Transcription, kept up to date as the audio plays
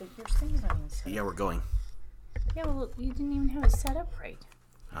Your thing's not even set up. Yeah, we're going. Yeah, well, you didn't even have it set up right.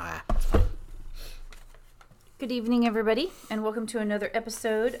 It's fine. Good evening, everybody, and welcome to another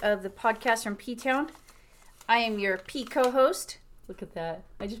episode of the podcast from P-Town. I am your P co-host. Look at that.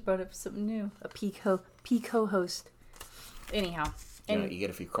 I just brought up something new. A P co-host. Anyhow. You know what you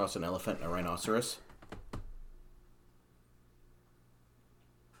get if you cross an elephant and a rhinoceros?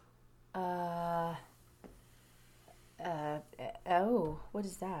 Oh, what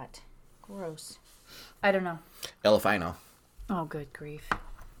is that? Gross. I don't know. Elephino. Oh, good grief.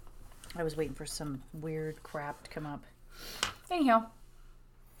 I was waiting for some weird crap to come up. Anyhow.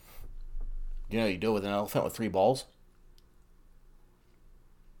 You know what you do with an elephant with 3 balls?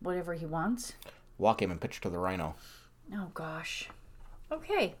 Whatever he wants. Walk him and pitch to the rhino. Oh, gosh.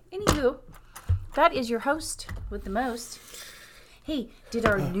 Okay. Anywho, that is your host with the most. Hey, did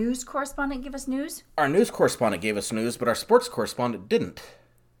our news correspondent give us news? Our news correspondent gave us news, but our sports correspondent didn't.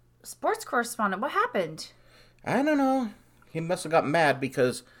 Sports correspondent, what happened? I don't know. He must have got mad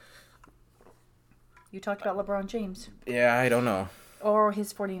because... You talked about LeBron James. Yeah, I don't know. Or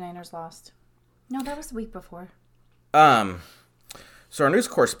his 49ers lost. No, that was the week before. So our news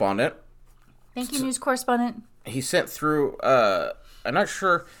correspondent... Thank you, news correspondent. He sent through, I'm not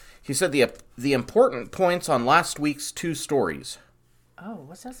sure... He said the important points on last week's 2 stories. Oh,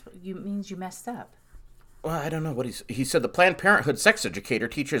 what's that? Means you messed up. Well, I don't know what he said. The Planned Parenthood sex educator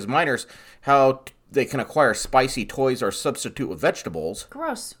teaches minors how they can acquire spicy toys or substitute with vegetables.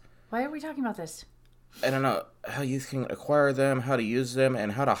 Gross. Why are we talking about this? I don't know how you can acquire them, how to use them,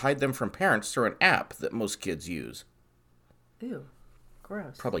 and how to hide them from parents through an app that most kids use. Ew.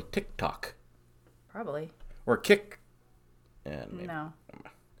 Gross. Probably TikTok. Probably. Or Kick. No.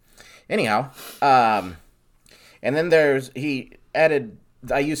 Anyhow, and then he added,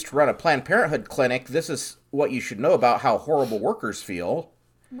 I used to run a Planned Parenthood clinic. This is what you should know about how horrible workers feel.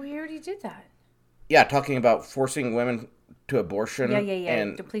 We already did that. Yeah, talking about forcing women to abortion. Yeah.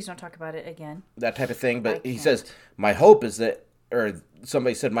 And Please don't talk about it again. that type of thing. But he says, my hope is that, or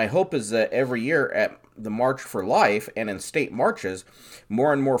somebody said, my hope is that every year at the March for Life and in state marches,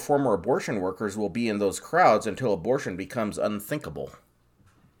 more and more former abortion workers will be in those crowds until abortion becomes unthinkable.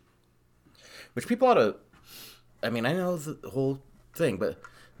 Which people ought to, I mean, I know the whole thing, but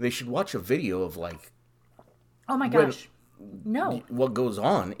they should watch a video of, like... Oh my gosh. No. What goes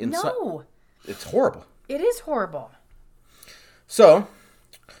on inside. No. It's horrible. It is horrible. So,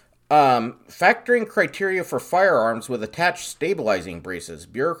 factoring criteria for firearms with attached stabilizing braces,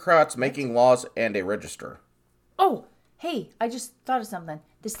 bureaucrats making laws, and a register. Oh, hey, I just thought of something.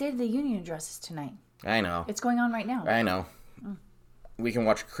 The State of the Union address is tonight. I know. It's going on right now. I know. We can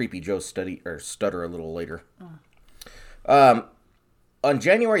watch Creepy Joe stutter a little later. On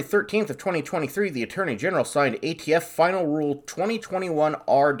January 13th of 2023, the Attorney General signed ATF Final Rule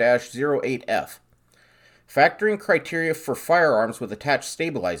 2021-R-08F, factoring criteria for firearms with attached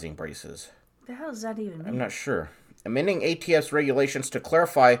stabilizing braces. What the hell does that even mean? I'm not sure. Amending ATF's regulations to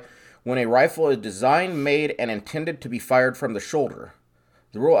clarify when a rifle is designed, made, and intended to be fired from the shoulder.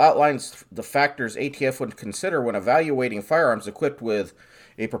 The rule outlines the factors ATF would consider when evaluating firearms equipped with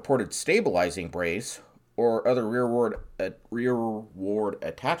a purported stabilizing brace or other rearward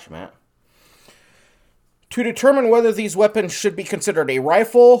attachment to determine whether these weapons should be considered a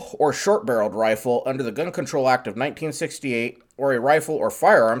rifle or short-barreled rifle under the Gun Control Act of 1968 or a rifle or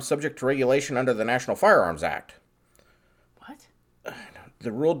firearm subject to regulation under the National Firearms Act. What?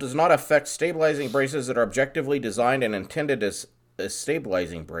 The rule does not affect stabilizing braces that are objectively designed and intended as a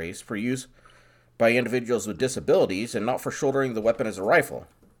stabilizing brace for use by individuals with disabilities and not for shouldering the weapon as a rifle.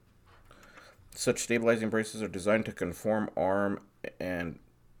 Such stabilizing braces are designed to conform arm and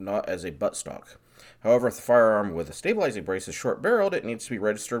not as a buttstock. However, if the firearm with a stabilizing brace is short-barreled, it needs to be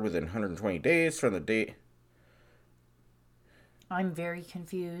registered within 120 days from the date. I'm very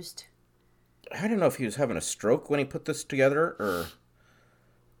confused. I don't know if he was having a stroke when he put this together, or...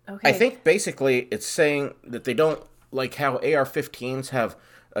 Okay. I think basically it's saying that they don't, like how AR-15s have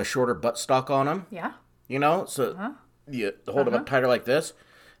a shorter buttstock on them. Yeah. You know? So you hold them up tighter like this.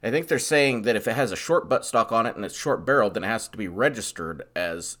 I think they're saying that if it has a short buttstock on it and it's short-barreled, then it has to be registered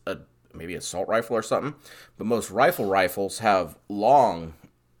as maybe assault rifle or something. But most rifles have longer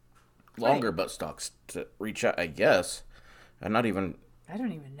buttstocks to reach out, I guess. I don't even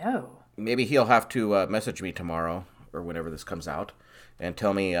know. Maybe he'll have to message me tomorrow or whenever this comes out and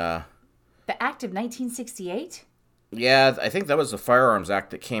tell me... The Act of 1968? Yeah, I think that was the Firearms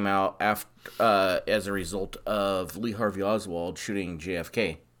Act that came out after, as a result of Lee Harvey Oswald shooting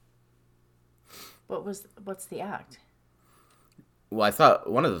JFK. What's the act? Well, I thought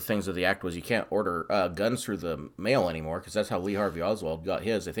one of the things of the act was you can't order guns through the mail anymore because that's how Lee Harvey Oswald got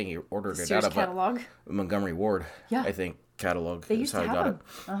his. I think he ordered it Sears out of catalog. a Montgomery Ward. Yeah. I think catalog. They used to have them.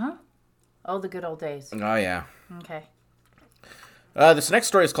 Uh-huh. Oh, the good old days. Oh, yeah. Okay. This next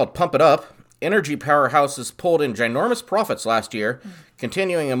story is called Pump It Up. Energy powerhouses pulled in ginormous profits last year,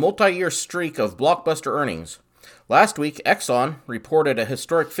 continuing a multi-year streak of blockbuster earnings. Last week, Exxon reported a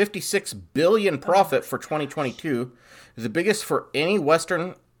historic $56 billion profit for 2022, the biggest for any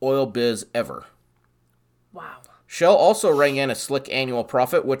Western oil biz ever. Wow. Shell also rang in a slick annual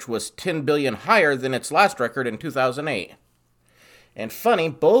profit, which was $10 billion higher than its last record in 2008. And funny,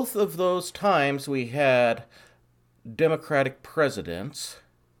 both of those times we had Democratic presidents,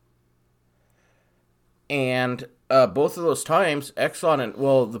 and both of those times, Exxon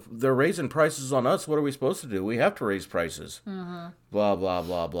and, they're raising prices on us. What are we supposed to do? We have to raise prices. Mm-hmm. Blah, blah,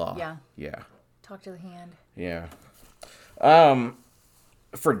 blah, blah. Yeah. Yeah. Talk to the hand. Yeah.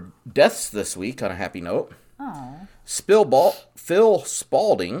 For deaths this week, on a happy note, Phil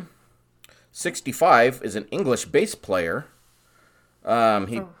Spalding, 65, is an English bass player.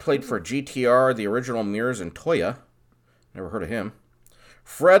 He played for GTR, the original Mears, and Toya. Never heard of him.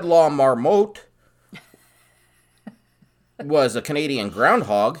 Fred La Marmotte was a Canadian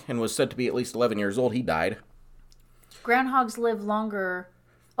groundhog and was said to be at least 11 years old. He died. Groundhogs live longer.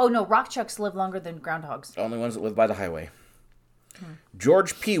 Oh, no, rock chucks live longer than groundhogs. Only ones that live by the highway.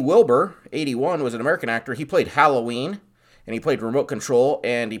 George P. Wilbur, 81, was an American actor. He played Halloween, and he played Remote Control,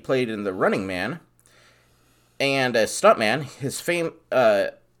 and he played in The Running Man. And a stuntman, his fame,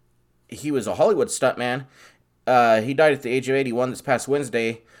 he was a Hollywood stuntman. He died at the age of 81 this past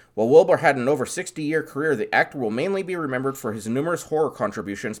Wednesday. While Wilbur had an over 60-year career, the actor will mainly be remembered for his numerous horror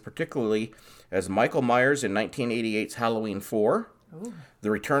contributions, particularly as Michael Myers in 1988's Halloween 4,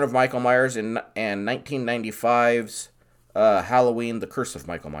 the return of Michael Myers in 1995's Halloween, The Curse of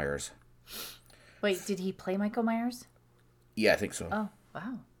Michael Myers. Wait, did he play Michael Myers? Yeah, I think so. Oh,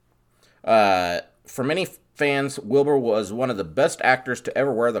 wow. For many fans, Wilbur was one of the best actors to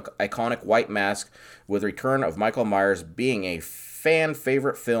ever wear the iconic white mask, with Return of Michael Myers being a fan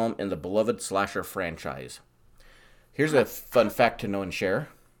favorite film in the beloved slasher franchise. Here's a fun fact to know and share.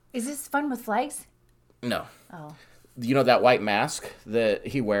 Is this fun with flags? No. Oh. You know that white mask that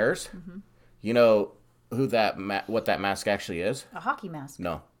he wears? Mm-hmm. You know who what that mask actually is? A hockey mask.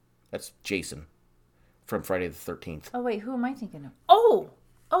 No. That's Jason from Friday the 13th. Oh, wait, who am I thinking of? Oh!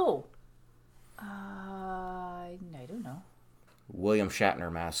 I don't know. William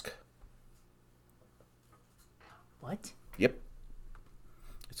Shatner mask. What? Yep.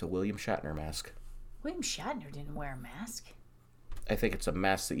 It's a William Shatner mask. William Shatner didn't wear a mask. I think it's a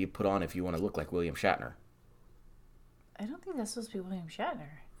mask that you put on if you want to look like William Shatner. I don't think that's supposed to be William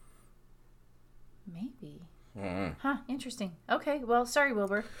Shatner. Maybe. Mm-hmm. Huh, interesting. Okay, well, sorry,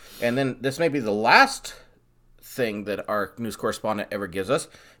 Wilbur. And then this may be the last thing that our news correspondent ever gives us,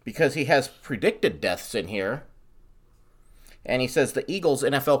 because he has predicted deaths in here. And he says the Eagles'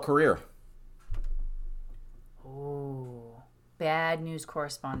 NFL career. Oh, bad news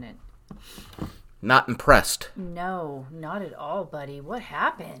correspondent. Not impressed. No, not at all, buddy. What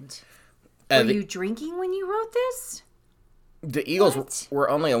happened? Were you drinking when you wrote this? The Eagles were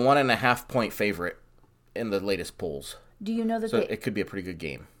only a 1.5 point favorite in the latest polls. Do you know that it could be a pretty good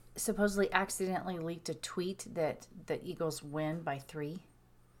game. Supposedly accidentally leaked a tweet that the Eagles win by 3?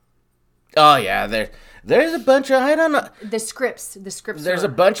 Oh, yeah. There's a bunch of, I don't know. The scripts. There's a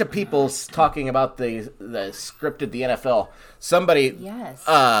bunch of people talking about the scripted the NFL. Somebody. Yes.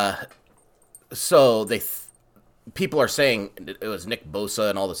 So people are saying it was Nick Bosa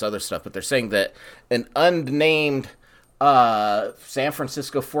and all this other stuff, but they're saying that an unnamed San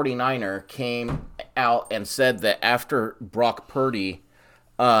Francisco 49er came out and said that after Brock Purdy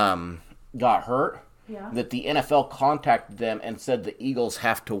got hurt, that the NFL contacted them and said the Eagles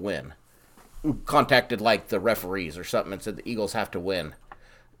have to win. Contacted like the referees or something and said the Eagles have to win,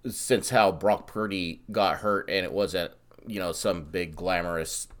 since how Brock Purdy got hurt and it wasn't, some big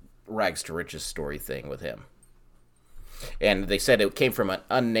glamorous rags to riches story thing with him. And they said it came from an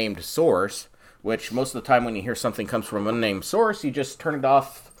unnamed source, which most of the time when you hear something comes from an unnamed source, you just turn it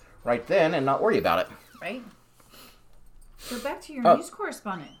off right then and not worry about it. Right. So back to your news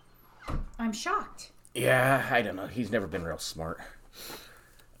correspondent. I'm shocked. Yeah, I don't know. He's never been real smart.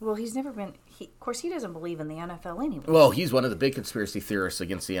 Well, he's never been... of course, he doesn't believe in the NFL anyway. Well, he's one of the big conspiracy theorists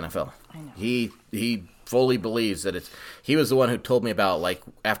against the NFL. I know. He fully believes that it's... He was the one who told me about,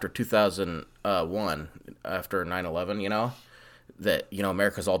 after 2001, after 9/11, that,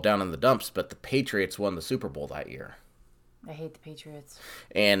 America's all down in the dumps, but the Patriots won the Super Bowl that year. I hate the Patriots.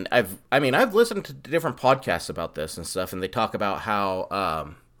 And I've listened to different podcasts about this and stuff, and they talk about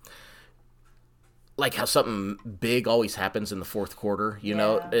how, like how something big always happens in the fourth quarter, you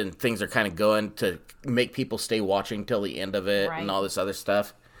know, and things are kind of going to make people stay watching till the end of it and all this other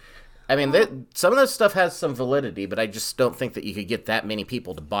stuff. I mean, some of this stuff has some validity, but I just don't think that you could get that many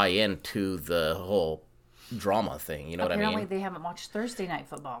people to buy into the whole drama thing. You know what I mean? Apparently, they haven't watched Thursday Night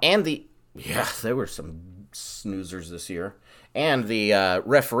Football. And there were some snoozers this year. And the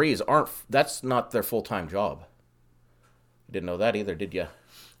referees that's not their full-time job. You didn't know that either, did you?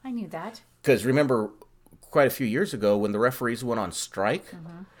 I knew that. Because remember, quite a few years ago, when the referees went on strike,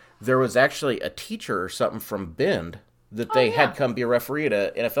 there was actually a teacher or something from Bend that they had come be a referee at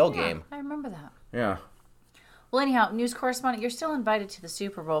an NFL game. I remember that. Yeah. Well, anyhow, news correspondent, you're still invited to the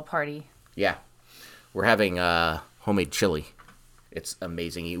Super Bowl party. Yeah. We're having homemade chili. It's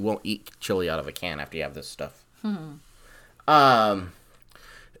amazing. You won't eat chili out of a can after you have this stuff. And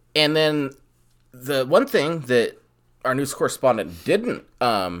then the one thing that our news correspondent didn't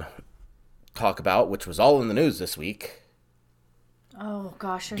talk about, which was all in the news this week. Oh,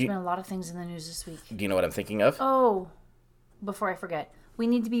 gosh, there's been a lot of things in the news this week. Do you know what I'm thinking of? Oh, before I forget, we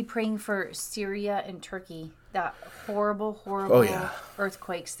need to be praying for Syria and Turkey. That horrible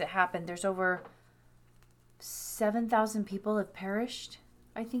earthquakes that happened. There's over 7,000 people have perished,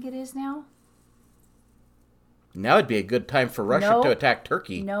 I think it is now. Now would be a good time for Russia to attack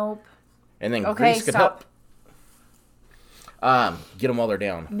Turkey. Nope. And then Greece could help. Get them while they're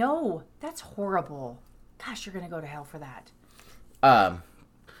down. No, that's horrible. Gosh, you're going to go to hell for that.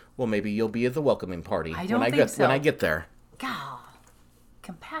 Well, maybe you'll be at the welcoming party I don't think so. when I get there. God,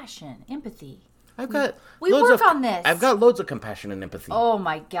 compassion, empathy. We work on this. I've got loads of compassion and empathy. Oh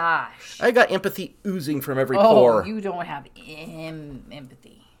my gosh. I got empathy oozing from every pore. Oh, you don't have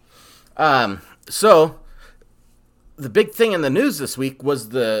empathy. So the big thing in the news this week was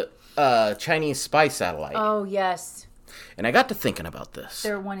the Chinese spy satellite. Oh, yes. And I got to thinking about this.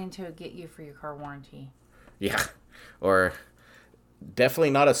 They're wanting to get you for your car warranty. Yeah. Or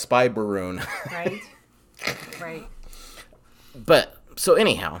definitely not a spy balloon. Right? Right. But, so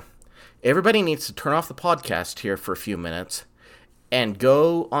anyhow, everybody needs to turn off the podcast here for a few minutes and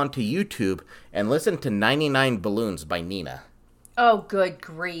go onto YouTube and listen to 99 Balloons by Nina. Oh, good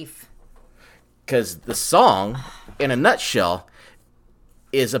grief. Because the song, in a nutshell,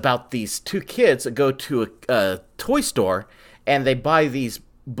 is about these two kids that go to a toy store and they buy these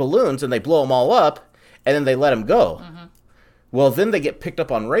balloons and they blow them all up and then they let them go. Mm-hmm. Well, then they get picked up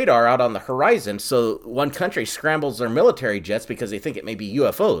on radar out on the horizon, so one country scrambles their military jets because they think it may be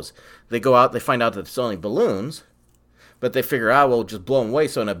UFOs. They go out, they find out that it's only balloons, but they figure out, we'll just blow them away,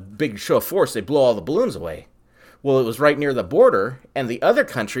 so in a big show of force, they blow all the balloons away. Well, it was right near the border, and the other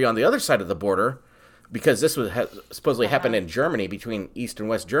country on the other side of the border, because this was supposedly happened in Germany, between East and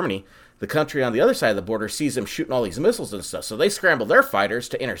West Germany, the country on the other side of the border sees them shooting all these missiles and stuff, so they scramble their fighters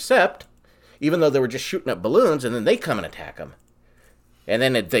to intercept, even though they were just shooting at balloons, and then they come and attack them. And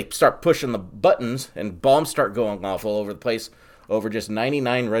then they start pushing the buttons, and bombs start going off all over the place over just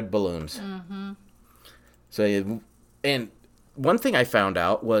 99 red balloons. Mm-hmm. So, and one thing I found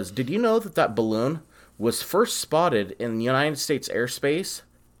out was, did you know that balloon was first spotted in the United States airspace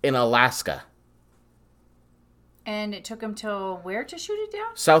in Alaska? And it took them till where to shoot it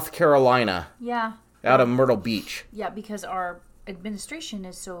down? South Carolina. Yeah. Out of Myrtle Beach. Yeah, because our administration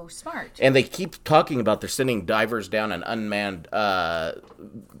is so smart. And they keep talking about they're sending divers down and unmanned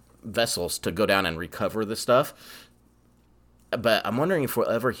vessels to go down and recover the stuff. But I'm wondering if we'll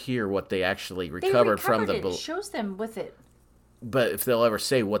ever hear what they actually recovered from the balloon. It shows them with it. But if they'll ever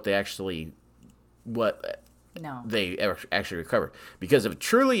say what they actually actually recovered. Because if it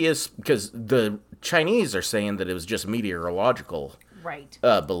truly is, because the Chinese are saying that it was just meteorological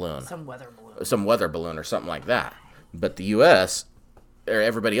balloon. Some weather balloon or something like that. But the U.S., or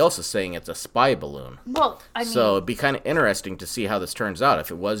everybody else is saying it's a spy balloon. Well, I mean... So it'd be kind of interesting to see how this turns out.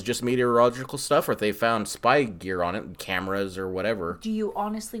 If it was just meteorological stuff, or if they found spy gear on it, cameras or whatever. Do you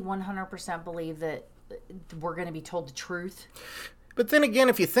honestly 100% believe that we're going to be told the truth? But then again,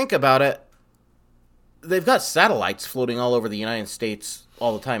 if you think about it, they've got satellites floating all over the United States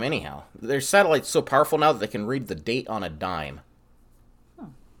all the time anyhow. Their satellites so powerful now that they can read the date on a dime.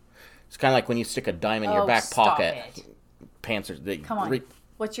 It's kind of like when you stick a dime in your back pocket. Come on.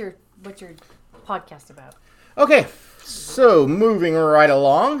 What's your podcast about? Okay, so moving right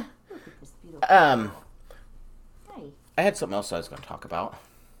along. I had something else I was going to talk about.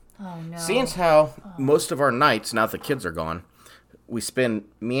 Oh, no. Seeing as how most of our nights, now that the kids are gone, we spend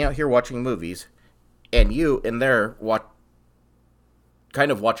me out here watching movies, and you in there kind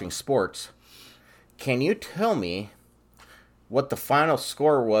of watching sports. Can you tell me what the final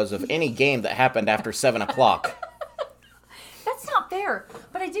score was of any game that happened after 7 o'clock. That's not fair.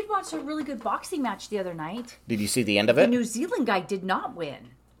 But I did watch a really good boxing match the other night. Did you see the end of The it? New Zealand guy did not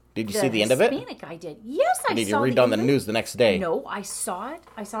win. Did you see the end of it? The Hispanic guy did. Yes, I saw Did you read the on the end of it. news the next day? No, I saw it.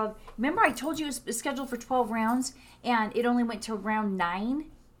 Remember I told you it was scheduled for 12 rounds, and it only went to round 9?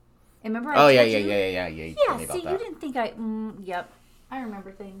 And remember I told you? Yeah. You Yeah, told me about see, that. you didn't think yep. I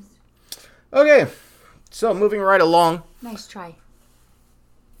remember things. Okay, so moving right along. Nice try.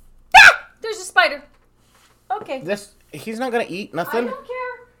 Ah! There's a spider. Okay. He's not gonna eat I nothing. don't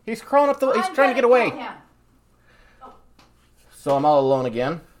care. He's crawling up he's I'm trying to get gonna away. kill him. So I'm all alone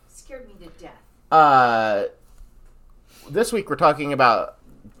again. Scared me to death. This week we're talking about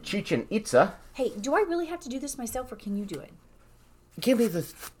Chichen Itza. Hey, do I really have to do this myself, or can you do it? Give me the...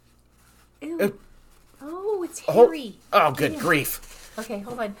 Ew. Oh, it's Oh, hairy. good Damn. grief. Okay,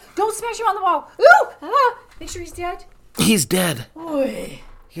 hold on. Don't smash him on the wall. Ooh! Ah! Make sure he's dead. He's dead. Oy.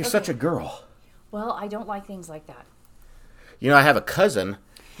 You're such a girl. Well, I don't like things like that. You know, I have a cousin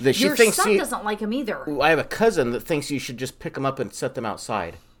that she Your thinks son doesn't like him either. I have a cousin that thinks you should just pick them up and set them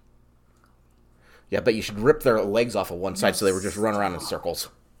outside. Yeah, but you should rip their legs off of one side so they were just run around in circles.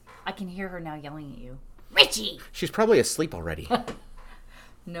 I can hear her now yelling at you. Richie! She's probably asleep already.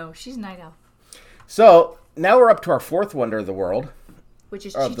 No, she's night owl. So, now we're up to our fourth wonder of the world, Which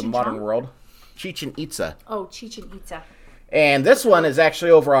is of the modern Chong? world, Chichen Itza. Oh, Chichen Itza. And this one is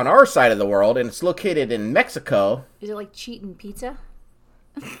actually over on our side of the world, and it's located in Mexico. Is it like Cheatin' Pizza?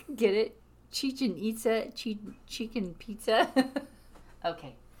 Get it? Chichen Itza, chicken pizza.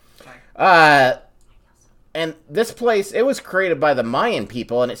 Okay. Sorry. And this place, it was created by the Mayan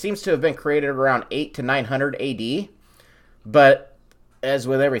people, and it seems to have been created around 8 to 900 AD. But, as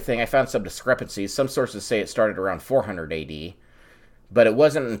with everything, I found some discrepancies. Some sources say it started around 400 AD. But it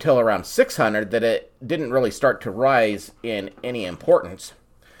wasn't until around 600 that it didn't really start to rise in any importance.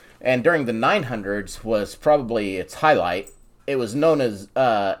 And during the 900s was probably its highlight. It was known as,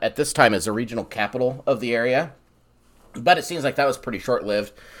 at this time, as the regional capital of the area. But it seems like that was pretty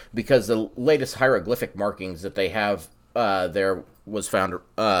short-lived because the latest hieroglyphic markings that they have there was found,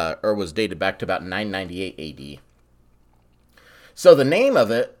 or was dated back to about 998 AD. So the name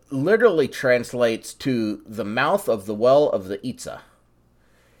of it literally translates to the mouth of the well of the Itza.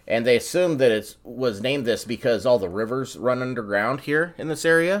 And they assumed that it was named this because all the rivers run underground here in this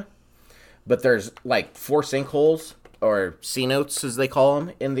area. But there's like 4 sinkholes, or cenotes as they call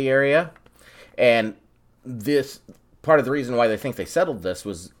them, in the area. And this... part of the reason why they think they settled this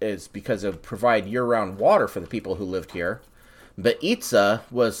is because of provide year-round water for the people who lived here. But Itza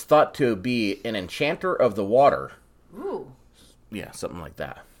was thought to be an enchanter of the water. Ooh. Yeah, something like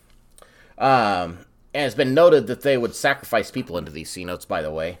that. And it's been noted that they would sacrifice people into these cenotes, by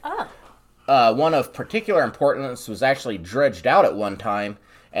the way. Oh. One of particular importance was actually dredged out at one time,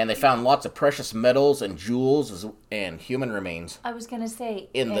 and they found lots of precious metals and jewels and human remains I was going to say.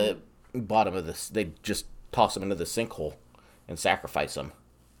 in the bottom of this. They just toss them into the sinkhole and sacrifice them.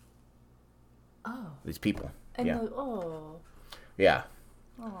 Oh. These people. And yeah. Yeah.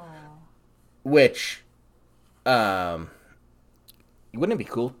 Oh. Which, wouldn't it be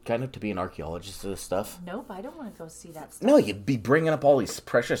cool kind of to be an archaeologist of this stuff? Nope, I don't want to go see that stuff. No, you'd be bringing up all these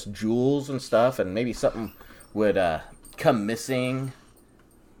precious jewels and stuff, and maybe something would come missing.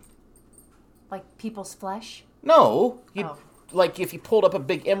 Like people's flesh? No, Oh. like if you pulled up a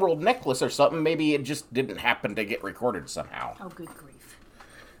big emerald necklace or something, maybe it just didn't happen to get recorded somehow. Oh, good grief.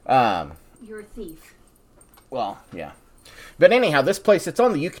 You're a thief. Well, yeah. But anyhow, this place, it's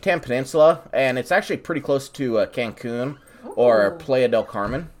on the Yucatan Peninsula, and it's actually pretty close to Cancun or Ooh. Playa del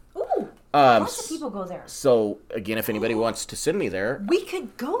Carmen. Ooh, lots of people go there. So, again, if anybody wants to send me there, We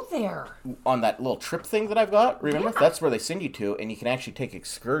could go there. on that little trip thing that I've got, remember? Yeah. That's where they send you to, and you can actually take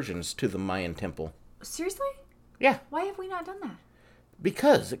excursions to the Mayan temple. Seriously? Yeah, Why have we not done that?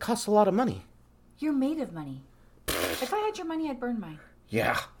 because it costs a lot of money. You're made of money. If I had your money, I'd burn mine.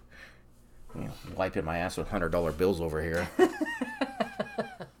 Yeah. You know, wiping my ass with $100 bills over here.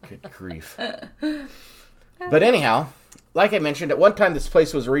 Good grief. But anyhow, like I mentioned, at one time this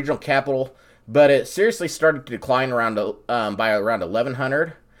place was a regional capital, but it seriously started to decline by around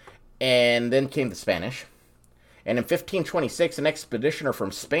 1100, and then came the Spanish. And in 1526, an expeditioner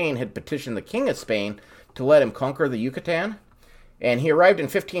from Spain had petitioned the King of Spain to let him conquer the Yucatan. And he arrived in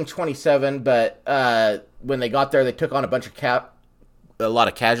 1527, but when they got there, they took on a lot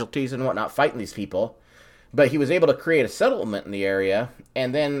of casualties and whatnot fighting these people. But he was able to create a settlement in the area,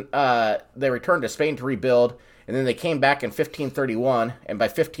 and then they returned to Spain to rebuild, and then they came back in 1531, and by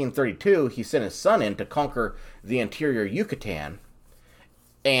 1532, he sent his son in to conquer the interior Yucatan.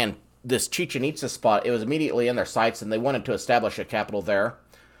 And this Chichen Itza spot, it was immediately in their sights, and they wanted to establish a capital there.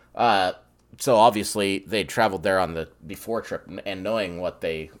 So obviously they traveled there on the before trip and knowing what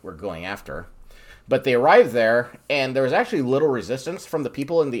they were going after. But they arrived there, and there was actually little resistance from the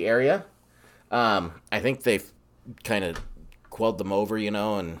people in the area. I think they kind of quelled them over,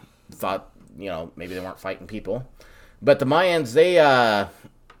 and thought, maybe they weren't fighting people. But the Mayans, they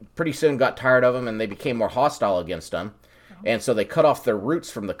pretty soon got tired of them, and they became more hostile against them. And so they cut off their routes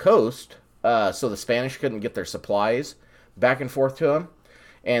from the coast, so the Spanish couldn't get their supplies back and forth to them.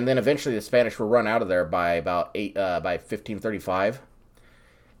 And then eventually the Spanish were run out of there by about by 1535.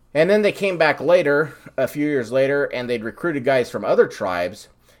 And then they came back later, a few years later, and they'd recruited guys from other tribes,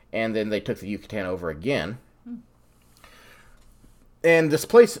 and then they took the Yucatan over again. And this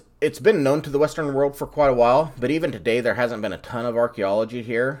place, it's been known to the Western world for quite a while, but even today there hasn't been a ton of archaeology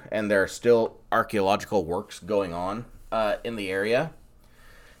here, and there are still archaeological works going on in the area.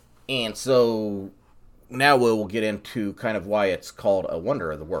 And so now we'll get into kind of why it's called a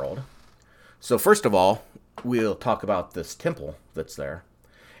wonder of the world. So first of all, we'll talk about this temple that's there.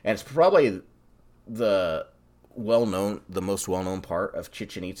 And it's probably the most well-known part of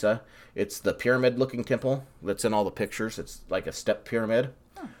Chichen Itza. It's the pyramid-looking temple that's in all the pictures. It's like a step pyramid.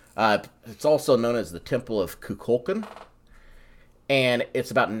 It's also known as the Temple of Kukulkan. And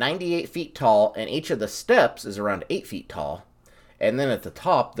it's about 98 feet tall, and each of the steps is around 8 feet tall. And then at the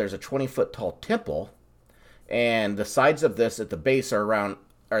top, there's a 20-foot tall temple. And the sides of this at the base the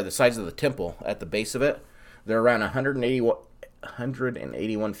sides of the temple at the base of it, they're around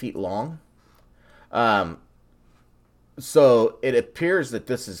 181 feet long. So it appears that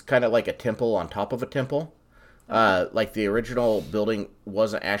this is kind of like a temple on top of a temple. Like the original building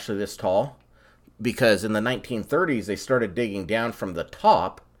wasn't actually this tall, because in the 1930s they started digging down from the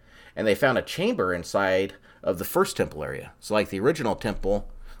top, and they found a chamber inside of the first temple area. So like the original temple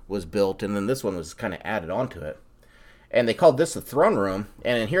was built, and then this one was kind of added onto it. And they called this the throne room,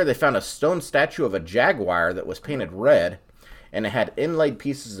 and in here they found a stone statue of a jaguar that was painted red, and it had inlaid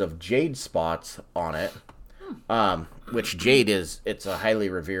pieces of jade spots on it, which jade it's a highly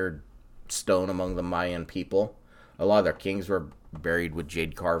revered stone among the Mayan people. A lot of their kings were buried with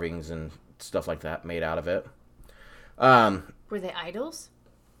jade carvings and stuff like that made out of it. Were they idols?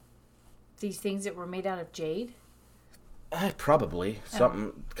 These things that were made out of jade? Probably.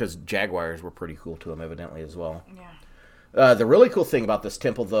 Something, because jaguars were pretty cool to them, evidently, as well. Yeah. The really cool thing about this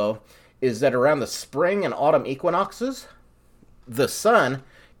temple, though, is that around the spring and autumn equinoxes, the sun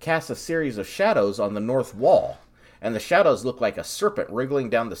casts a series of shadows on the north wall, and the shadows look like a serpent wriggling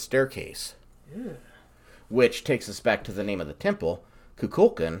down the staircase. Ew. Which takes us back to the name of the temple.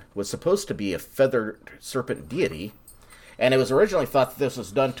 Kukulkan was supposed to be a feathered serpent deity, and it was originally thought that this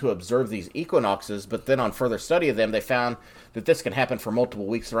was done to observe these equinoxes, but then on further study of them, they found that this can happen for multiple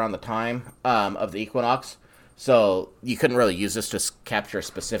weeks around the time of the equinox. So you couldn't really use this to capture a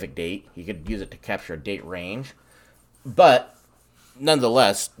specific date. You could use it to capture a date range. But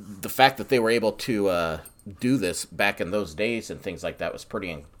nonetheless, the fact that they were able to do this back in those days and things like that was pretty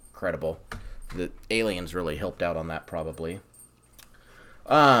incredible. The aliens really helped out on that, probably.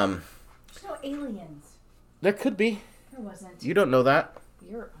 There's no aliens. There could be. There wasn't. You don't know that.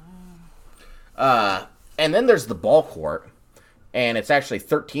 You're... And then there's the ball court. And it's actually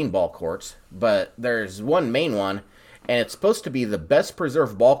 13 ball courts. But there's one main one. And it's supposed to be the best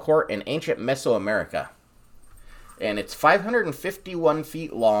preserved ball court in ancient Mesoamerica. And it's 551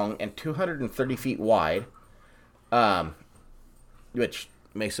 feet long and 230 feet wide. Which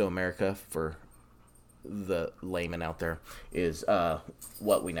Mesoamerica, for the layman out there, is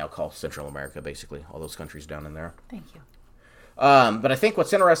what we now call Central America, basically. All those countries down in there. Thank you. But I think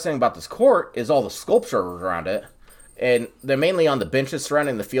what's interesting about this court is all the sculpture around it. And they're mainly on the benches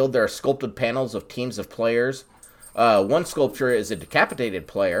surrounding the field. There are sculpted panels of teams of players. One sculpture is a decapitated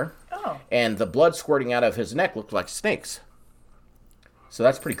player. Oh. And the blood squirting out of his neck looked like snakes. So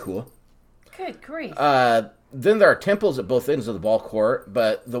that's pretty cool. Good grief. Then there are temples at both ends of the ball court,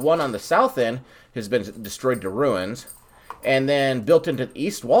 but the one on the south end has been destroyed to ruins. And then built into the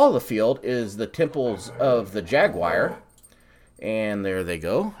east wall of the field is the temples of the jaguar. And there they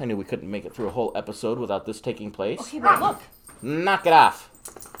go. I knew we couldn't make it through a whole episode without this taking place. Okay, but look. Knock it off,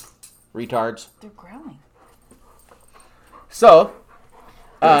 retards. They're growling. So,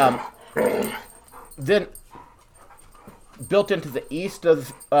 then built into the east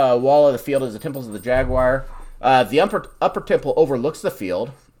of wall of the field is the temples of the jaguar. The upper temple overlooks the field,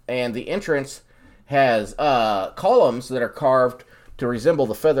 and the entrance has columns that are carved to resemble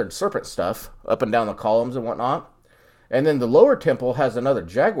the feathered serpent stuff up and down the columns and whatnot. And then the lower temple has another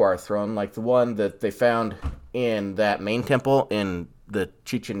jaguar throne, like the one that they found in that main temple in the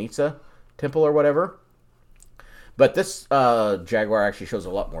Chichen Itza temple or whatever. But this Jaguar actually shows a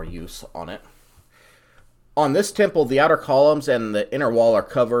lot more use on it. On this temple, the outer columns and the inner wall are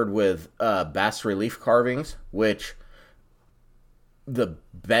covered with bas relief carvings, which the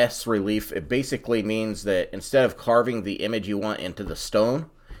bas relief, it basically means that instead of carving the image you want into the stone,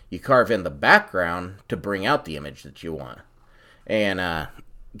 you carve in the background to bring out the image that you want. And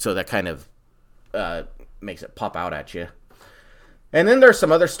so that kind of makes it pop out at you. And then there's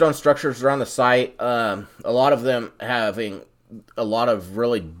some other stone structures around the site, a lot of them having a lot of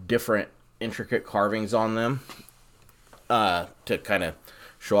really different intricate carvings on them to kind of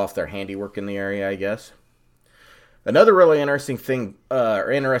show off their handiwork in the area, I guess. Another really interesting thing,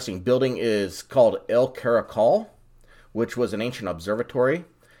 or interesting building, is called El Caracol, which was an ancient observatory.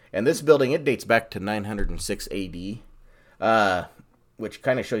 And this building, it dates back to 906 AD, which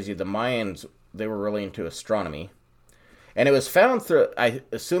kind of shows you the Mayans, they were really into astronomy. And it was found through, I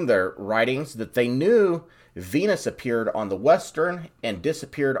assume, their writings that they knew Venus appeared on the western and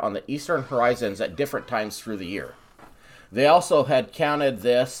disappeared on the eastern horizons at different times through the year. They also had counted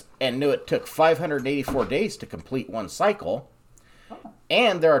this and knew it took 584 days to complete one cycle.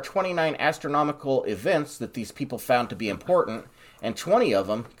 And there are 29 astronomical events that these people found to be important, and 20 of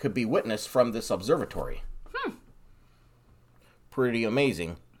them could be witnessed from this observatory. Pretty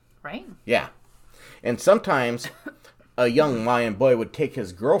amazing. Right? Yeah. And sometimes a young Mayan boy would take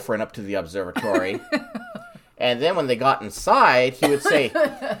his girlfriend up to the observatory, and then when they got inside, he would say,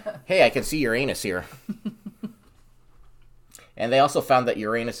 "Hey, I can see Uranus here." And they also found that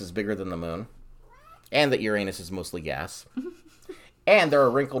Uranus is bigger than the moon, and that Uranus is mostly gas, and there are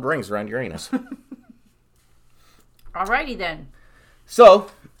wrinkled rings around Uranus. Alrighty then. So,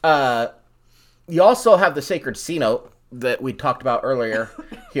 you also have the sacred cenote that we talked about earlier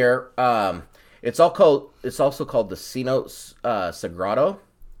here. It's also called the Cenote Sagrado.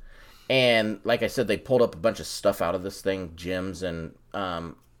 And like I said, they pulled up a bunch of stuff out of this thing, gems and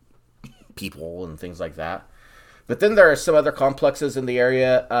people and things like that. But then there are some other complexes in the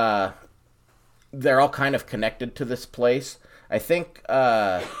area. They're all kind of connected to this place. I think,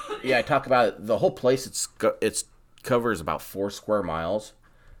 I talk about it. The whole place, it's covers about 4 square miles.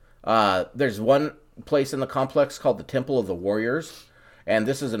 There's one place in the complex called the Temple of the Warriors. And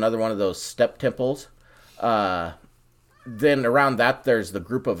this is another one of those step temples. Then around that, there's the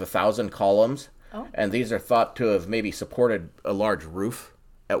group of 1,000 columns. Oh. And these are thought to have maybe supported a large roof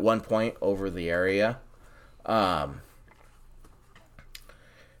at one point over the area. And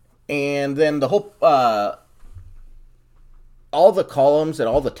then the whole, all the columns and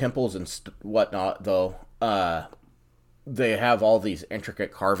all the temples and whatnot, though, they have all these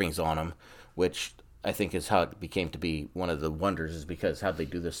intricate carvings on them, which I think is how it became to be one of the wonders, is because how'd they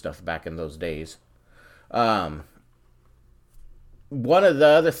do this stuff back in those days. One of the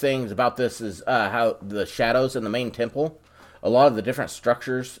other things about this is how the shadows in the main temple, a lot of the different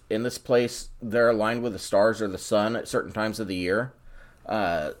structures in this place, they're aligned with the stars or the sun at certain times of the year.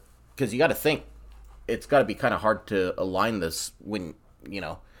 Because you got to think, it's got to be kind of hard to align this when,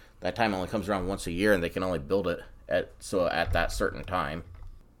 that time only comes around once a year and they can only build it at that certain time.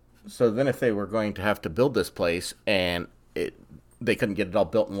 So then if they were going to have to build this place and they couldn't get it all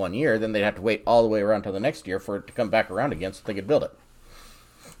built in 1 year, then they'd have to wait all the way around till the next year for it to come back around again so they could build it.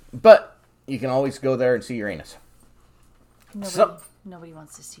 But you can always go there and see Uranus. Nobody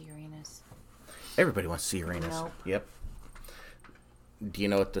wants to see Uranus. Everybody wants to see Uranus. Nope. Yep. Do you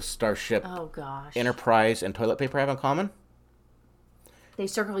know what the Starship Enterprise and toilet paper have in common? They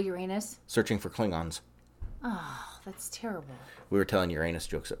circle Uranus? Searching for Klingons. Oh, that's terrible. We were telling Uranus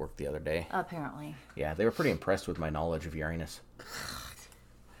jokes at work the other day. Apparently. Yeah, they were pretty impressed with my knowledge of Uranus.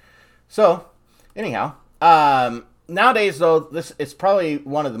 So, anyhow, nowadays, though, it's probably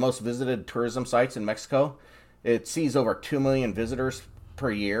one of the most visited tourism sites in Mexico. It sees over 2 million visitors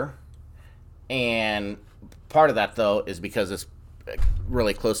per year. And part of that, though, is because it's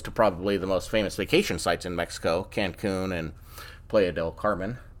really close to probably the most famous vacation sites in Mexico, Cancun and Playa del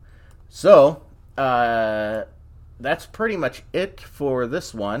Carmen. So, that's pretty much it for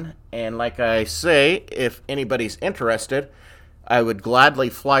this one. And like I say, if anybody's interested, I would gladly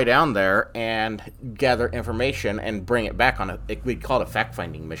fly down there and gather information and bring it back on we'd call it a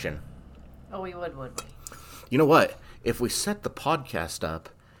fact-finding mission. Oh, we would we? You know what? If we set the podcast up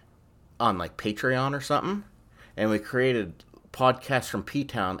on like Patreon or something, and we created Podcast from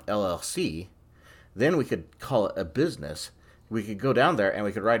P-Town LLC, then we could call it a business. We could go down there and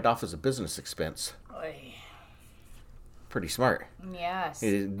we could write it off as a business expense. Oy. Pretty smart. Yes.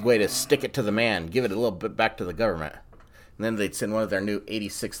 Way to stick it to the man. Give it a little bit back to the government. And then they'd send one of their new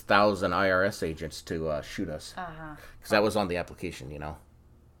 86,000 IRS agents to shoot us. Uh-huh. Because that was on the application,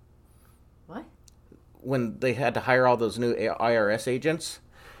 What? When they had to hire all those new IRS agents,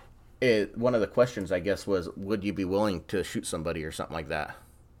 one of the questions, I guess, was, would you be willing to shoot somebody or something like that?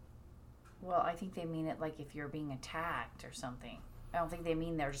 Well, I think they mean it like if you're being attacked or something. I don't think they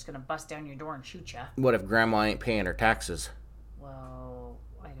mean they're just going to bust down your door and shoot you. What if Grandma ain't paying her taxes? Well,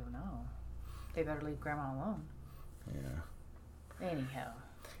 I don't know. They better leave Grandma alone. Yeah.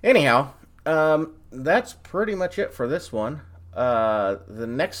 Anyhow, that's pretty much it for this one. The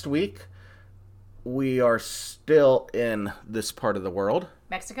next week, we are still in this part of the world.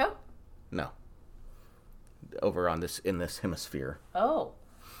 Mexico? No. Over in this hemisphere. Oh.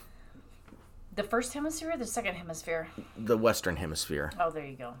 The first hemisphere or the second hemisphere? The Western Hemisphere. Oh, there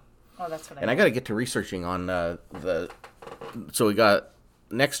you go. Oh, that's what I got to get to researching on So we got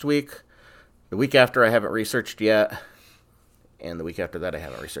next week, the week after I haven't researched yet, and the week after that I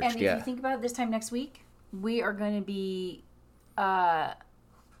haven't researched yet. And if you think about it, this time next week, we are going to be...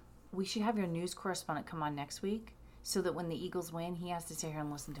 we should have your news correspondent come on next week so that when the Eagles win, he has to sit here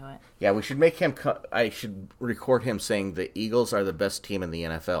and listen to it. Yeah, we should make him... I should record him saying the Eagles are the best team in the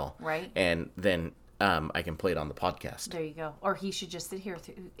NFL. Right. And then I can play it on the podcast. There you go. Or he should just sit here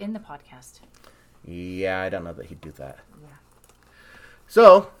in the podcast. Yeah, I don't know that he'd do that. Yeah.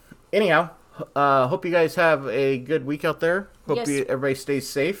 So, anyhow, hope you guys have a good week out there. Hope Yes. everybody stays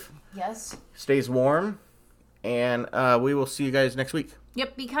safe. Yes. Stays warm. And we will see you guys next week.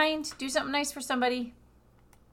 Yep, be kind. Do something nice for somebody.